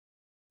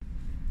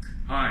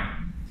Hi,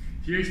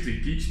 here's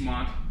the Geek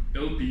Smart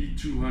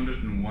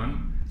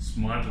L-B201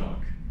 Smart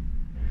Lock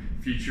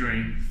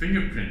featuring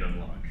fingerprint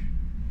unlock,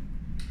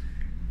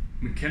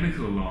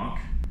 mechanical lock,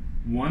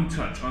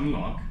 one-touch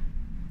unlock,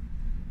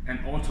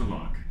 and auto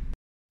lock.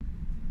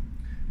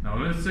 Now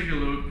let's take a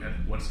look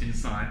at what's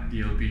inside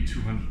the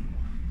L-B201.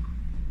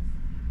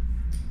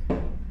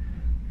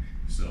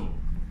 So,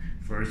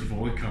 first of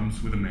all, it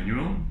comes with a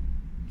manual,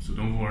 so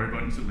don't worry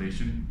about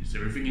installation, it's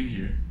everything in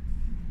here.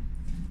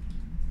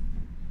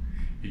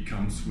 It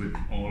comes with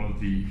all of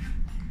the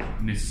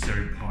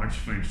necessary parts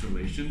for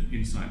installation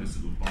inside this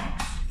little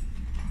box.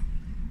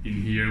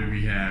 In here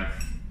we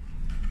have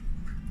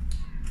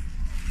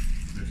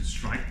the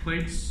strike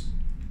plates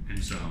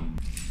and some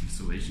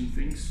installation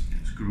things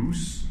and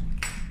screws.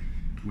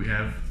 We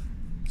have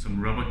some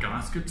rubber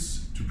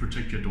gaskets to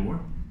protect your door.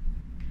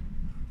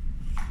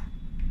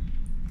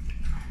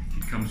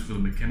 It comes with a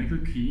mechanical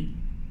key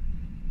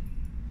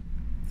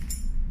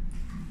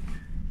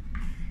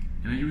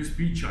and a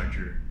USB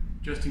charger,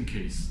 just in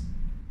case.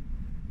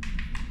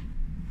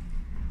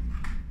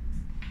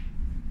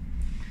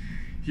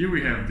 Here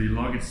we have the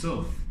lock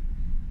itself.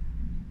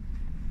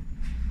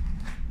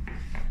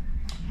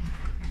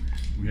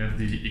 We have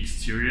the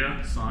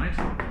exterior side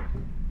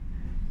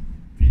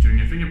featuring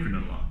a fingerprint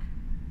unlock.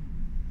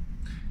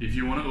 If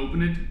you want to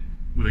open it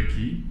with a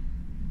key,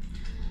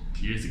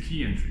 here's the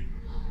key entry.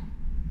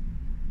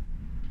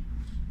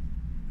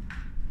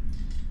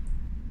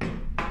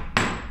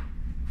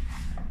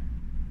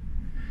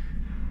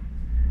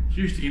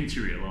 Here's the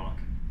interior lock,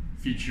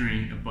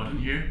 featuring a button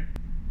here,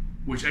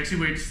 which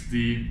activates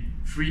the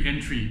free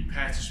entry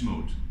passage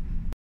mode.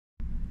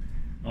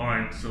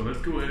 Alright, so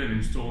let's go ahead and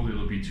install the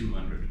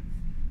L-B200.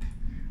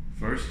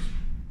 First,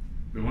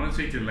 we want to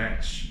take the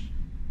latch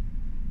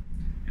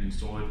and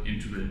install it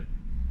into the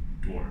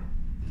door.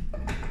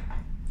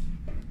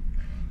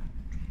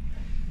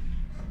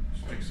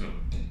 Just like so.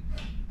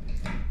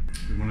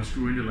 We want to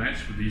screw in the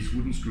latch with these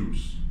wooden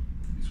screws,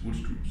 these wood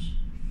screws.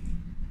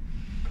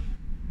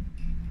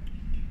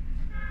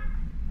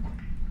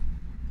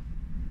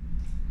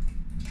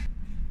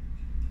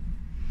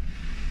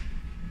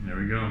 There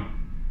we go.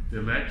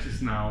 The latch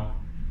is now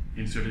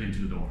inserted into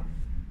the door.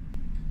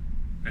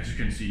 As you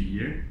can see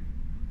here,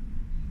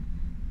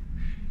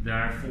 there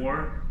are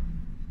 4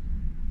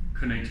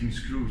 connecting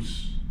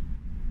screws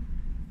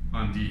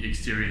on the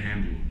exterior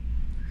handle.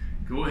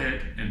 Go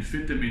ahead and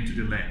fit them into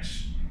the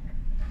latch.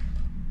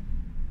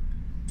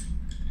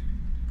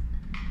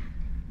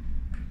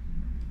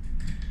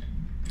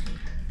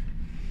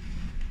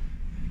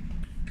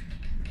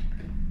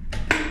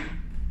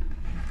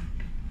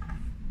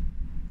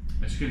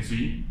 As you can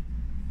see,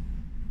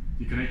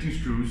 the connecting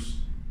screws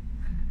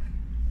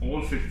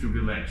all fit through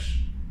the latch.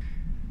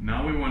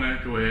 Now we want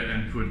to go ahead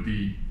and put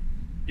the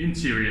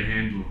interior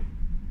handle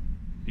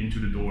into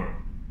the door.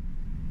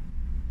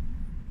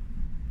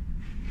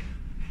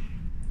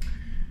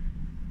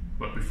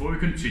 But before we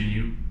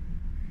continue,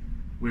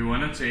 we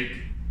want to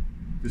take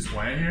this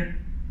wire here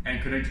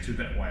and connect it to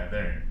that wire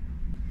there.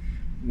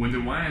 When the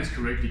wire is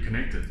correctly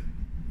connected,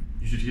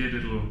 you should hear a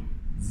little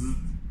zzz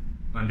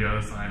on the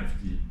other side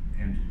of the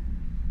handle.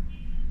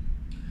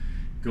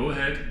 Go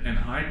ahead and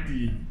hide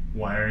the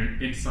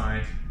wiring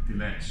inside the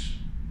latch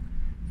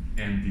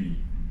and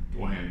the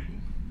door handle.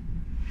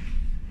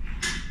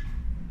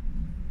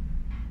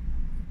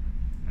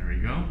 There we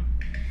go.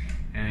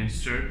 And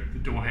insert the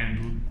door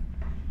handle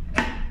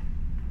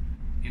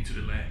into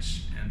the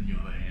latch and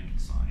the other handle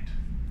side.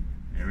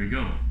 There we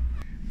go.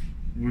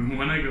 We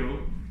want to go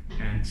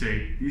and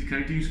take these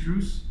connecting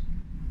screws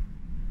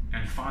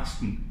and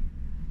fasten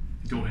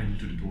the door handle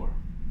to the door.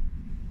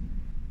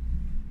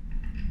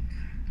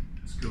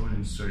 Let's go and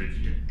insert it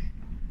here.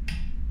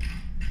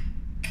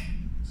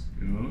 Let's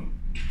go,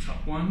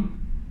 top one,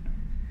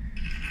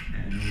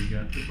 and we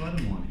got the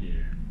bottom one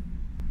here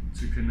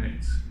to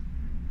connect,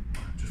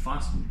 to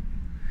fasten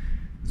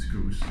the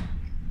screws.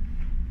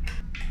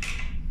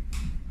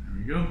 There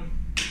we go.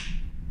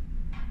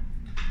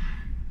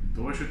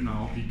 The door should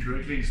now be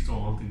correctly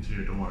installed into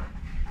your door.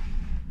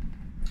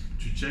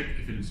 To check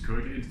if it is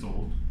correctly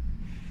installed,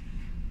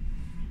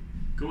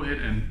 go ahead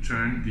and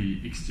turn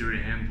the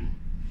exterior handle.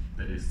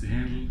 That is the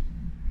handle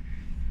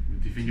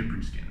with the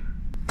fingerprint scanner.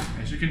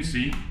 As you can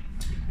see,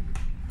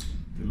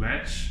 the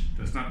latch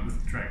does not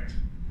retract.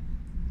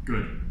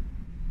 Good.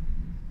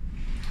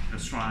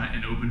 Let's try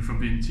and open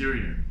from the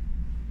interior.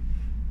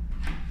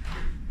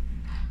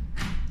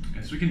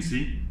 As we can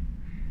see,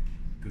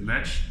 the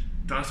latch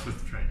does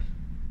retract.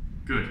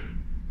 Good.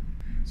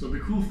 So the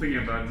cool thing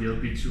about the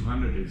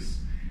L-B200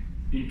 is,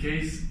 in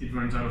case it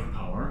runs out of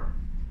power,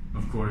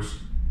 of course,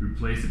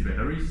 replace the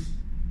batteries.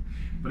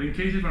 But in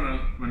case it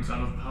runs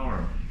out of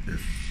power,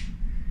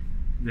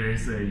 there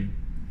is a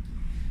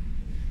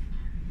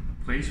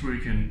place where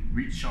you can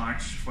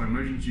recharge for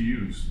emergency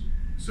use.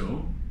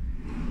 So,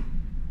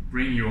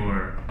 bring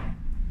your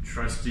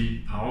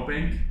trusty power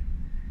bank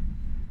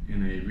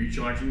and a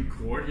recharging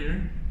cord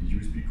here, a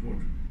USB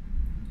cord.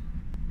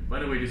 By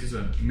the way, this is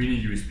a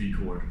mini USB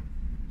cord,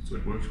 so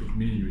it works with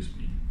mini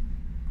USB.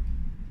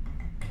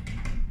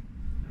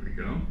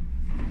 we go.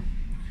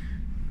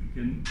 We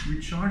can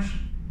recharge.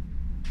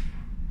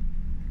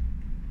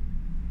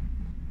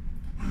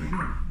 There we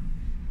go.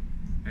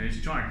 And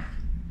it's charged.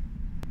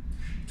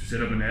 To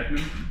set up an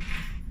admin,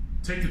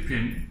 take the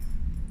pin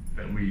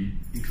that we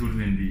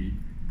included in the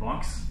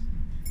box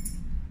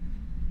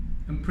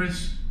and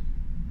press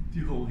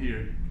the hole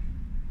here.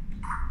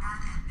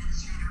 Add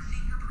administrator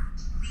fingerprint.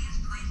 Please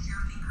place your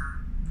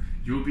finger.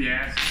 You'll be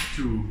asked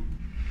to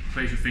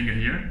place your finger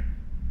here.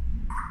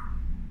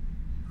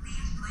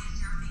 Please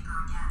place your finger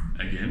again.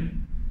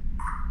 Again.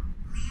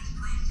 Please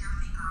place your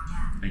finger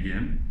again.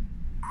 Again.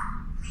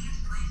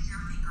 Please place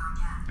your finger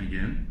again.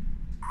 Again.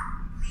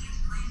 Please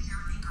place your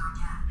finger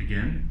again.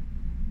 Again.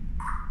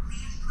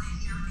 Please place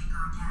your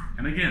finger again.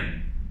 And again.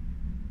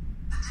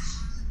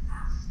 Addition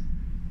success.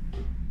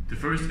 The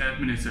first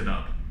admin is set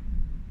up.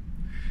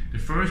 The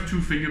first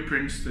 2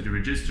 fingerprints that you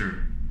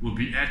register will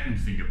be admin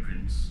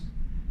fingerprints.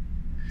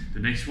 The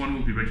next one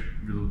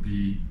will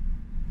be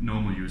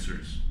normal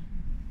users.